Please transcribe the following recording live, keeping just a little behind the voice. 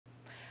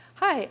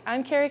Hi,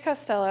 I'm Kerry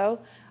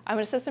Costello. I'm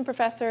an assistant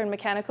professor in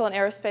mechanical and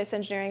aerospace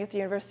engineering at the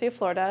University of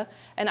Florida,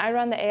 and I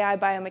run the AI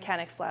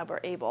Biomechanics Lab,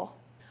 or AIBL.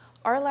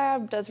 Our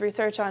lab does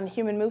research on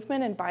human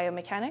movement and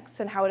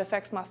biomechanics and how it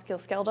affects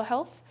musculoskeletal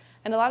health,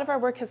 and a lot of our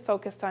work has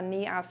focused on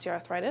knee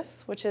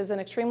osteoarthritis, which is an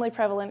extremely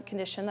prevalent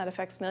condition that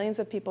affects millions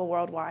of people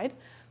worldwide,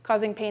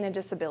 causing pain and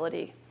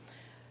disability.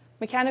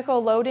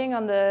 Mechanical loading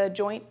on the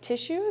joint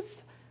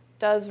tissues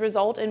does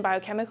result in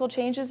biochemical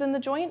changes in the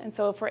joint, and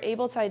so if we're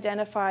able to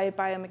identify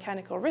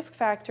biomechanical risk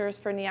factors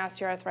for knee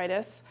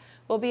osteoarthritis,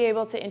 we'll be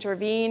able to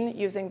intervene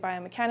using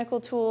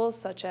biomechanical tools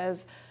such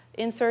as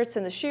inserts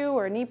in the shoe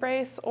or knee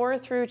brace, or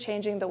through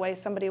changing the way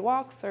somebody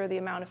walks or the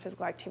amount of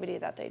physical activity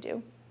that they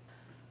do.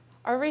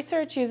 Our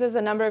research uses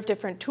a number of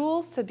different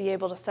tools to be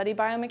able to study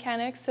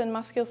biomechanics and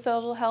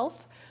musculoskeletal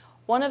health.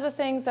 One of the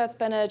things that's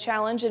been a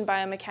challenge in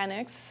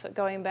biomechanics,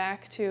 going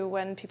back to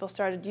when people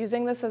started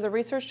using this as a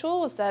research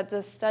tool, was that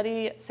the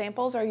study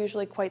samples are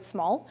usually quite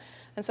small.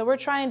 And so we're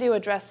trying to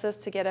address this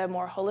to get a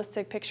more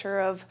holistic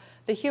picture of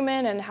the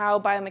human and how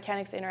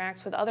biomechanics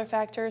interacts with other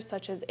factors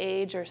such as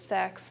age or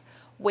sex,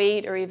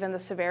 weight, or even the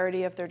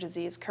severity of their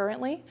disease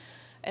currently.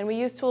 And we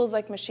use tools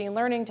like machine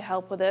learning to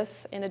help with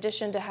this, in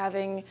addition to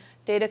having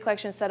data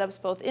collection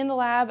setups both in the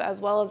lab as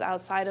well as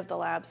outside of the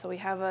lab. So we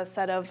have a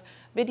set of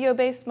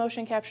video-based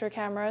motion capture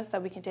cameras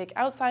that we can take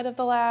outside of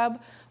the lab.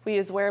 We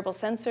use wearable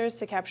sensors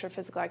to capture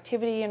physical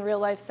activity in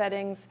real-life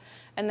settings.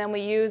 And then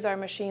we use our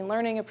machine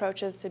learning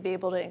approaches to be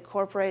able to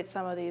incorporate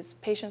some of these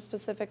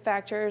patient-specific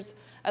factors,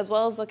 as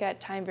well as look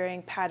at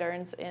time-varying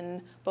patterns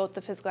in both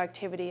the physical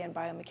activity and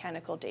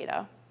biomechanical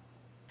data.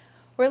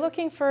 We're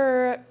looking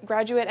for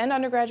graduate and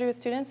undergraduate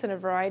students in a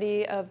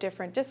variety of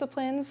different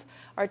disciplines.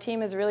 Our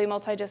team is really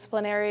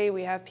multidisciplinary.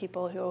 We have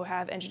people who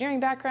have engineering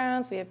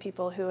backgrounds. We have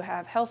people who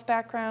have health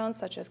backgrounds,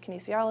 such as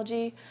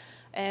kinesiology.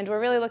 And we're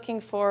really looking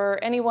for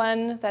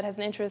anyone that has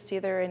an interest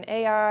either in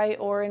AI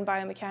or in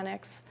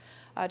biomechanics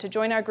to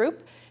join our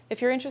group. If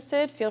you're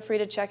interested, feel free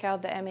to check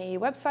out the MAE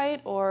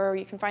website, or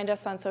you can find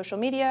us on social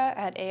media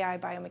at AI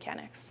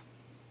Biomechanics.